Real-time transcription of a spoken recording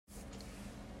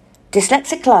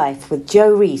Dyslexic Life with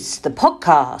Joe Reese, the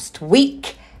podcast,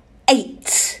 week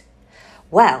 8.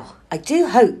 Well, I do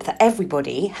hope that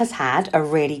everybody has had a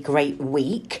really great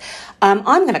week. I'm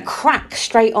going to crack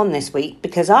straight on this week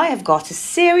because I have got a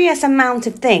serious amount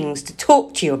of things to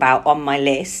talk to you about on my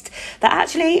list that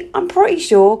actually I'm pretty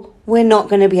sure we're not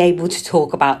going to be able to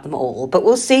talk about them all, but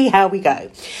we'll see how we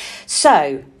go.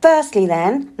 So, firstly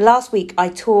then, last week I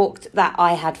talked that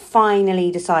I had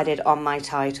finally decided on my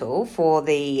title for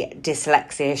the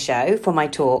dyslexia show for my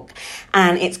talk,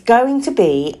 and it's going to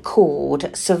be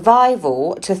called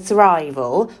Survival to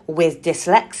Thrival with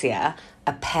Dyslexia,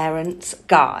 a Parent's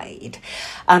Guide.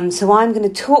 So I'm going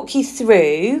to talk you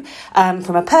through,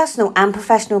 from a personal and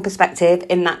professional perspective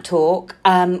in that talk,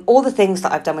 all the things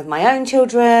that I've done with my own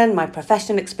children, my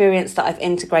professional experience that I've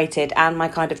integrated, and my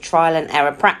kind of trial and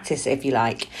error practice, if you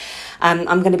like.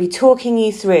 I'm going to be talking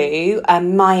you through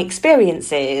my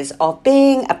experiences of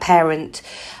being a parent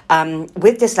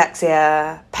with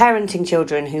dyslexia, parenting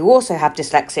children who also have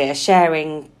dyslexia,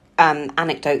 sharing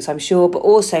anecdotes, I'm sure, but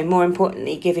also more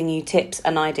importantly giving you tips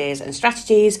and ideas and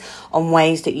strategies on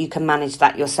ways that you can manage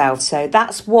that yourself. So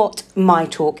that's what my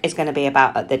talk is going to be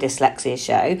about at the Dyslexia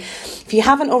Show. If you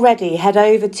haven't already, head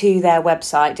over to their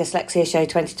website, Dyslexia Show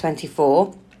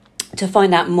 2024, to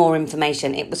find out more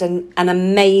information. It was an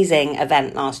amazing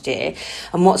event last year,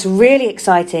 and what's really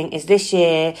exciting is this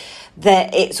year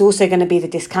that it's also going to be the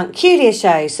Dyscalculia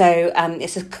show. So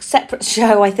it's a separate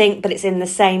show, I think, but it's in the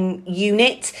same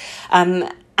unit.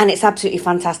 And it's absolutely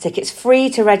fantastic. It's free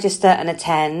to register and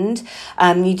attend.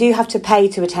 You do have to pay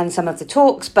to attend some of the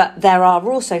talks, but there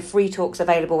are also free talks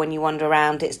available when you wander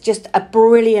around. It's just a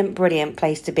brilliant, brilliant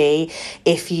place to be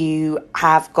if you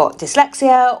have got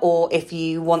dyslexia or if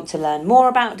you want to learn more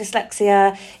about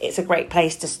dyslexia. It's a great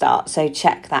place to start, so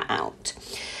check that out.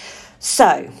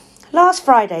 So, last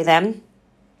Friday then,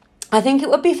 I think it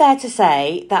would be fair to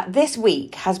say that this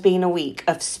week has been a week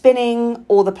of spinning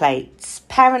all the plates.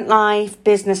 Parent life,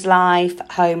 business life,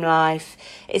 home life.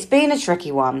 It's been a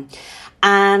tricky one.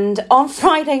 And on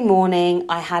Friday morning,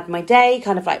 I had my day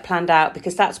kind of like planned out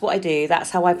because that's what I do.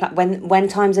 That's how I plan. When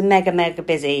times are mega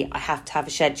busy, I have to have a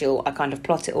schedule. I kind of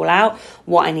plot it all out,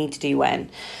 what I need to do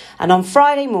when. And on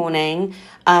Friday morning,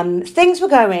 things were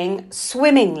going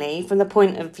swimmingly from the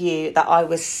point of view that I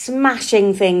was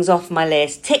smashing things off my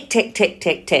list, tick, tick, tick,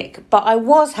 tick, tick. But I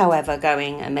was, however,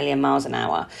 going a million miles an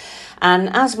hour. And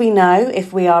as we know,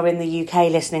 if we are in the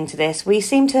UK listening to this, we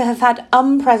seem to have had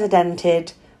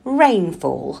unprecedented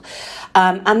rainfall.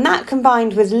 And that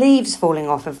combined with leaves falling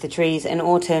off of the trees in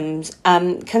autumns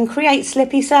can create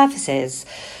slippy surfaces.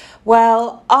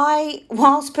 Well,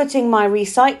 whilst putting my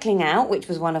recycling out, which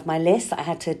was one of my lists that I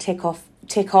had to tick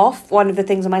off, one of the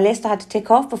things on my list I had to tick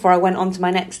off before I went on to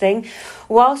my next thing,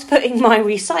 whilst putting my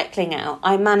recycling out,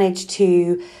 I managed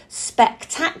to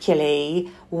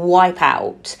spectacularly wipe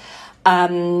out.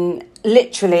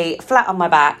 Literally flat on my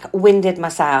back, winded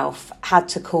myself, had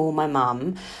to call my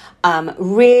mum.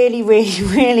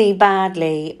 Really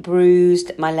badly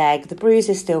bruised my leg. The bruise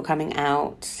is still coming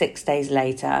out 6 days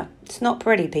later. It's not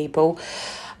pretty, people.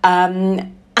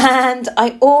 And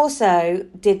I also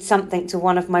did something to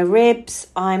one of my ribs.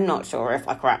 I'm not sure if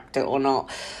I cracked it or not.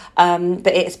 But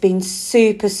it's been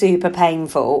super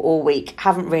painful all week.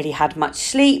 Haven't really had much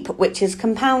sleep, which has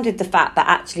compounded the fact that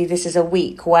actually this is a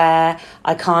week where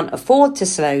I can't afford to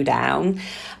slow down.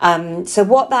 So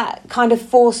what that kind of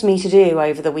forced me to do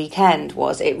over the weekend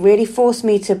was it really forced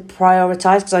me to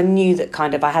prioritise, because I knew that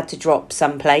kind of I had to drop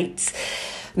some plates.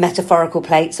 Metaphorical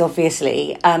plates,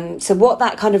 obviously. So what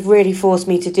that kind of really forced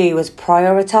me to do was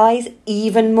prioritise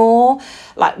even more,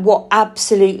 like what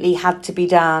absolutely had to be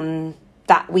done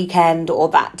that weekend or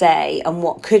that day, and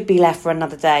what could be left for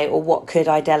another day, or what could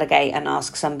I delegate and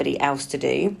ask somebody else to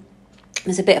do.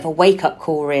 It's a bit of a wake-up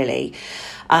call, really.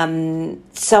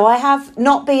 So I have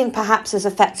not been perhaps as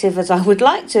effective as I would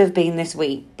like to have been this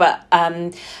week, but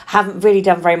haven't really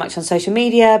done very much on social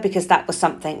media because that was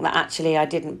something that actually I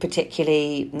didn't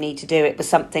particularly need to do. It was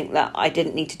something that I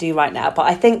didn't need to do right now. But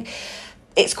I think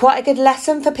it's quite a good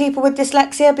lesson for people with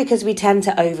dyslexia because we tend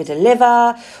to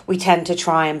over-deliver, we tend to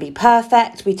try and be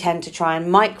perfect, we tend to try and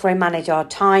micromanage our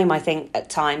time, I think, at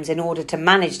times in order to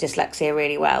manage dyslexia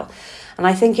really well. And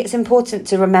I think it's important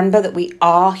to remember that we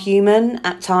are human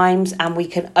at times and we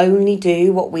can only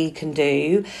do what we can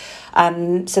do.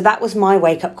 So that was my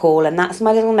wake-up call, and that's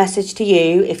my little message to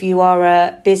you. If you are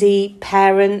a busy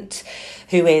parent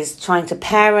who is trying to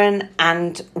parent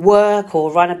and work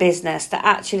or run a business, that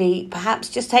actually perhaps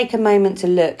just take a moment to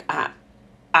look at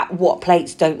what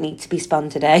plates don't need to be spun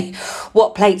today,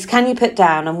 what plates can you put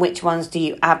down, and which ones do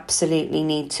you absolutely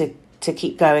need to to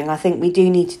keep going. I think we do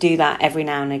need to do that every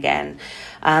now and again.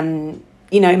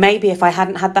 Maybe if I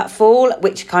hadn't had that fall,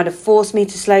 which kind of forced me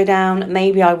to slow down,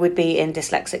 maybe I would be in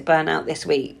dyslexic burnout this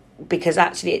week, because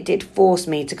actually it did force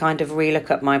me to kind of relook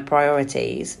at my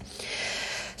priorities.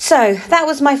 So that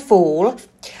was my fall.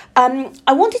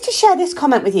 I wanted to share this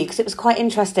comment with you because it was quite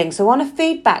interesting. So on a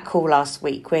feedback call last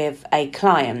week with a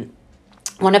client,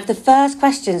 one of the first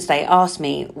questions they asked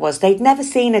me was they'd never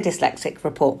seen a dyslexic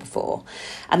report before,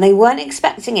 and they weren't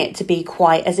expecting it to be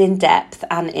quite as in-depth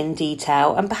and in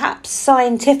detail and perhaps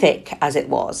scientific as it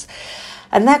was.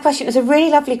 And their question was a really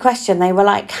lovely question. They were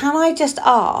like, can I just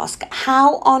ask,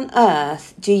 how on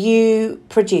earth do you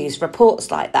produce reports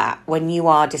like that when you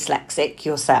are dyslexic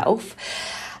yourself?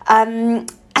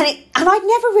 And I'd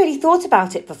never really thought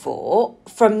about it before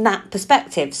from that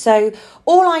perspective. So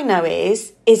all I know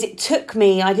is it took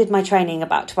me, I did my training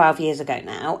about 12 years ago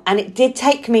now, and it did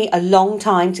take me a long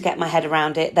time to get my head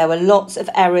around it. There were lots of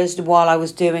errors while I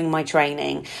was doing my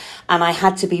training, and I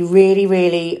had to be really,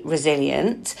 really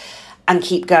resilient and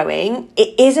keep going.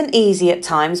 It isn't easy at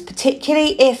times,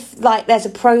 particularly if there's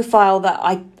a profile that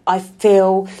I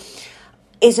feel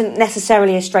isn't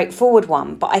necessarily a straightforward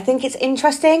one, but I think it's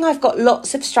interesting. I've got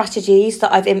lots of strategies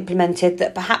that I've implemented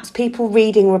that perhaps people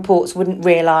reading reports wouldn't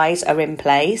realise are in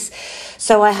place.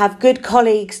 So I have good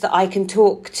colleagues that I can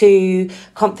talk to,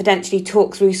 confidentially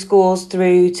talk through scores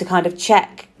through to kind of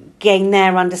gain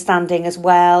their understanding as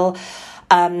well.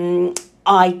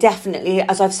 I definitely,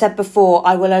 as I've said before,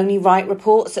 I will only write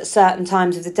reports at certain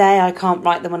times of the day. I can't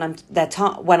write them when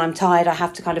I'm tired. I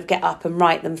have to kind of get up and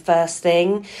write them first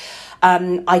thing.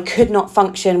 I could not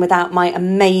function without my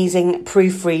amazing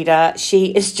proofreader. She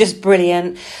is just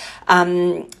brilliant.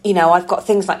 I've got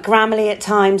things like Grammarly at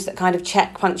times that kind of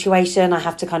check punctuation. I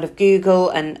have to kind of Google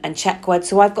and check words.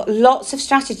 So I've got lots of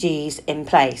strategies in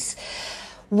place.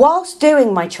 Whilst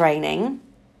doing my training,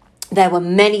 there were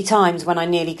many times when I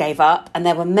nearly gave up, and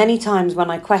there were many times when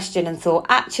I questioned and thought,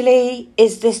 actually,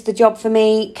 is this the job for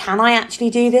me? Can I actually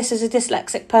do this as a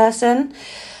dyslexic person?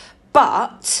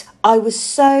 But I was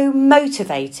so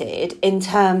motivated in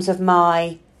terms of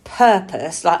my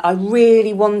purpose. I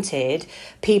really wanted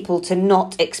people to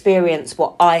not experience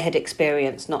what I had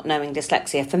experienced not knowing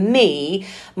dyslexia. For me,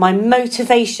 my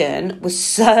motivation was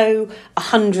so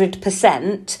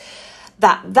 100%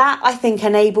 that I think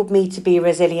enabled me to be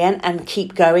resilient and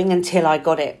keep going until I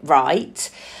got it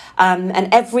right.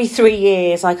 And every 3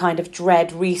 years, I kind of dread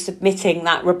resubmitting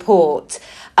that report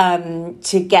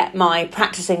to get my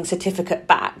practicing certificate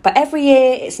back. But every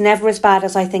year, it's never as bad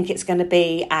as I think it's going to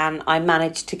be. And I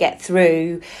managed to get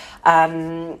through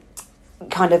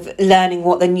kind of learning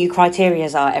what the new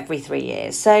criterias are every 3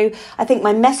 years. So I think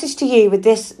my message to you with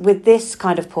this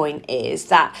kind of point is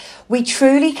that we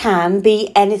truly can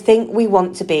be anything we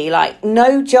want to be.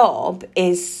 No job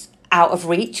is out of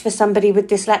reach for somebody with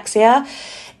dyslexia.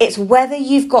 It's whether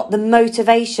you've got the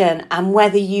motivation and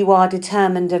whether you are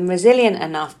determined and resilient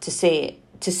enough to see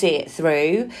it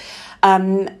through.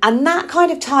 And that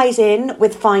kind of ties in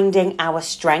with finding our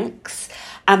strengths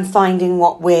and finding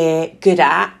what we're good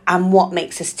at and what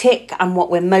makes us tick and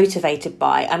what we're motivated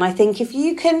by. And I think if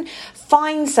you can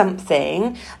find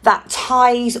something that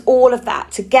ties all of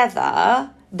that together,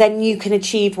 then you can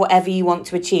achieve whatever you want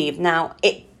to achieve. Now,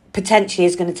 it potentially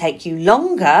is going to take you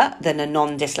longer than a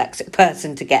non-dyslexic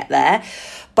person to get there,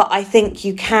 but I think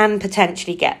you can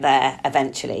potentially get there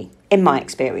eventually, in my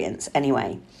experience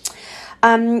anyway.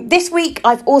 This week,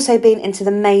 I've also been into the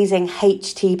amazing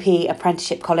HTP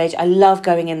Apprenticeship College. I love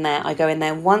going in there. I go in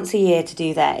there once a year to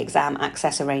do their exam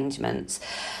access arrangements.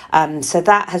 So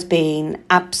that has been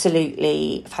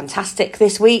absolutely fantastic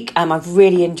this week. I've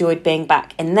really enjoyed being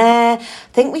back in there.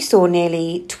 I think we saw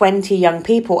nearly 20 young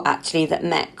people actually that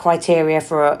met criteria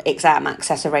for exam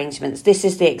access arrangements. This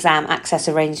is the exam access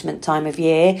arrangement time of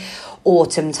year,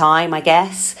 autumn time, I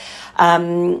guess.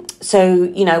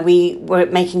 We were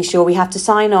making sure we have to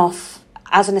sign off.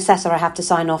 As an assessor, I have to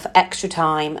sign off extra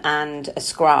time and a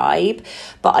scribe,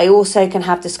 but I also can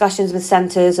have discussions with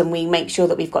centres, and we make sure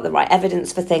that we've got the right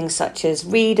evidence for things such as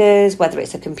readers, whether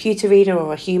it's a computer reader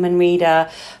or a human reader,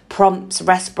 prompts,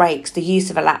 rest breaks, the use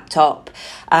of a laptop.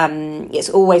 It's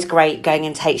always great going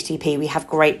into HTP. We have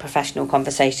great professional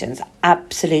conversations.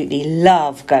 Absolutely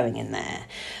love going in there.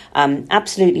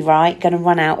 Absolutely right. Going to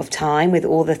run out of time with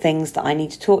all the things that I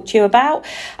need to talk to you about.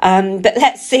 But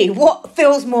let's see what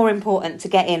feels more important to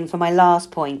get in for my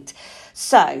last point.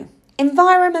 So,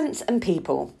 environments and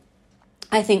people.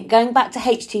 I think going back to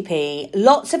HTP,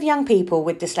 lots of young people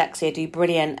with dyslexia do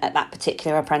brilliant at that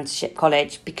particular apprenticeship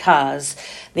college because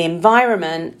the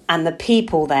environment and the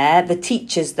people there, the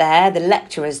teachers there, the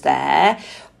lecturers there,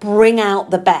 bring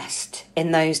out the best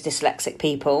in those dyslexic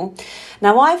people.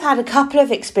 Now, I've had a couple of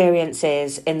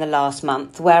experiences in the last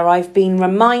month where I've been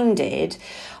reminded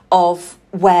of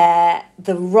where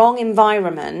the wrong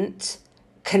environment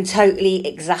can totally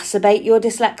exacerbate your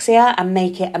dyslexia and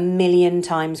make it a million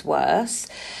times worse.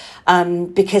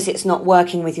 Because it's not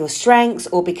working with your strengths,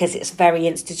 or because it's very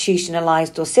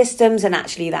institutionalized or systems, and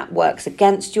actually that works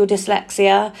against your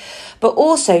dyslexia. But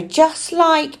also, just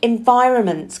like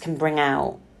environments can bring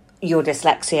out your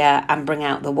dyslexia and bring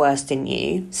out the worst in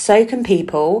you, so can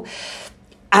people.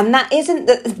 And that isn't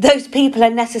that those people are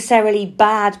necessarily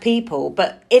bad people,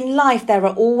 but in life there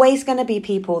are always going to be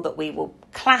people that we will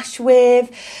clash with.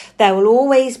 There will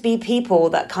always be people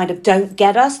that kind of don't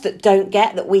get us, that don't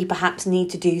get that we perhaps need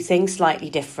to do things slightly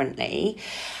differently.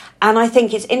 And I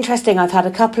think it's interesting. I've had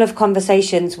a couple of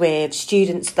conversations with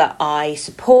students that I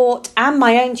support and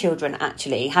my own children,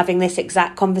 actually, having this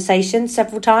exact conversation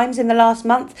several times in the last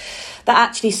month, that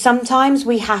actually sometimes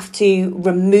we have to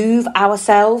remove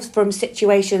ourselves from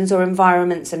situations or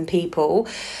environments and people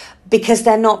because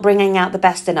they're not bringing out the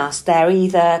best in us. They're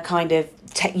either kind of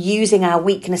using our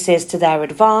weaknesses to their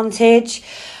advantage,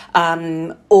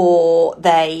 or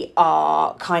they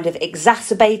are kind of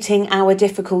exacerbating our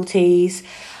difficulties.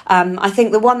 I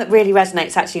think the one that really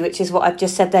resonates, actually, which is what I've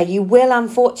just said there, you will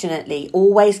unfortunately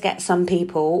always get some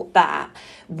people that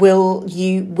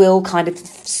will kind of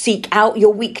seek out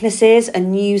your weaknesses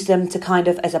and use them to kind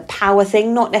of as a power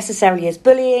thing, not necessarily as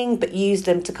bullying, but use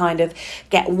them to kind of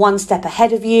get one step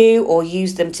ahead of you, or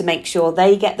use them to make sure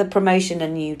they get the promotion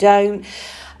and you don't.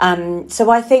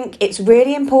 So I think it's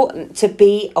really important to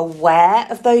be aware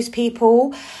of those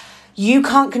people. You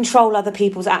can't control other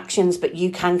people's actions, but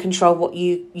you can control what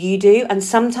you do. And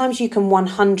sometimes you can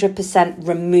 100%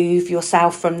 remove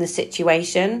yourself from the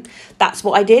situation. That's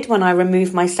what I did when I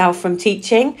removed myself from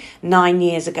teaching 9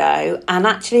 years ago. And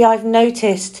actually, I've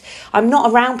noticed I'm not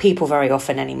around people very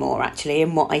often anymore, actually,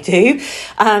 in what I do.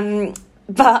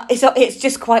 But it's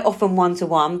just quite often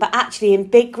one-to-one. But actually, in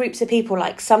big groups of people,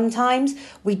 like sometimes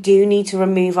we do need to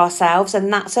remove ourselves.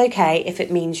 And that's okay if it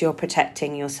means you're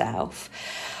protecting yourself.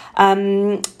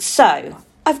 So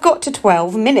I've got to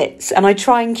 12 minutes and I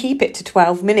try and keep it to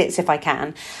 12 minutes if I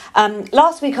can.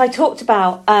 Last week I talked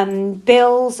about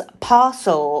Bill's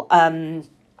parcel,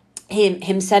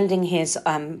 him sending his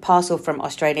parcel from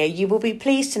Australia. You will be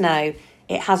pleased to know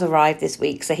it has arrived this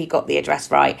week, so he got the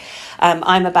address right.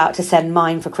 I'm about to send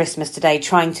mine for Christmas today,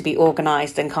 trying to be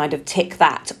organised and kind of tick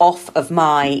that off of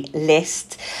my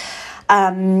list.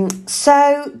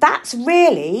 So that's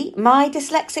really my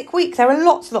dyslexic week. There are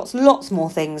lots more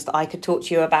things that I could talk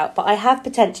to you about, but I have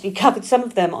potentially covered some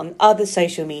of them on other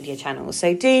social media channels.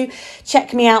 So do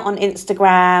check me out on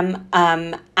Instagram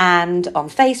and on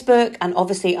Facebook, and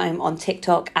obviously I'm on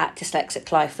TikTok at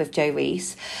Dyslexic Life with Jo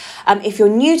Rees. If you're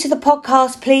new to the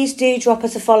podcast, please do drop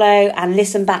us a follow and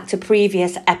listen back to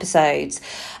previous episodes.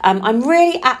 I'm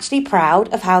really actually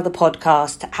proud of how the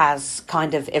podcast has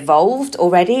kind of evolved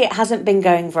already. It hasn't been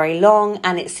going very long,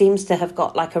 and it seems to have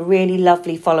got like a really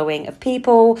lovely following of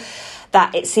people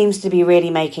that it seems to be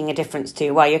really making a difference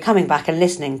to. Well, you're coming back and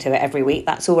listening to it every week.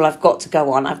 That's all I've got to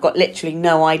go on. I've got literally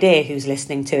no idea who's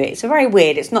listening to it. It's very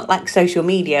weird. It's not like social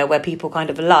media where people kind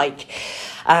of like,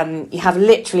 you have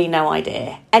literally no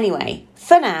idea. Anyway,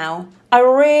 for now, I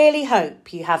really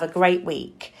hope you have a great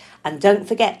week. And don't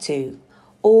forget to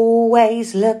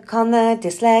always look on the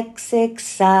dyslexic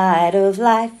side of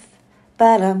life.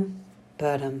 Ba-dum,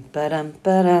 ba-dum, ba-dum,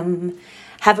 ba-dum.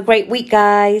 Have a great week,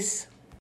 guys.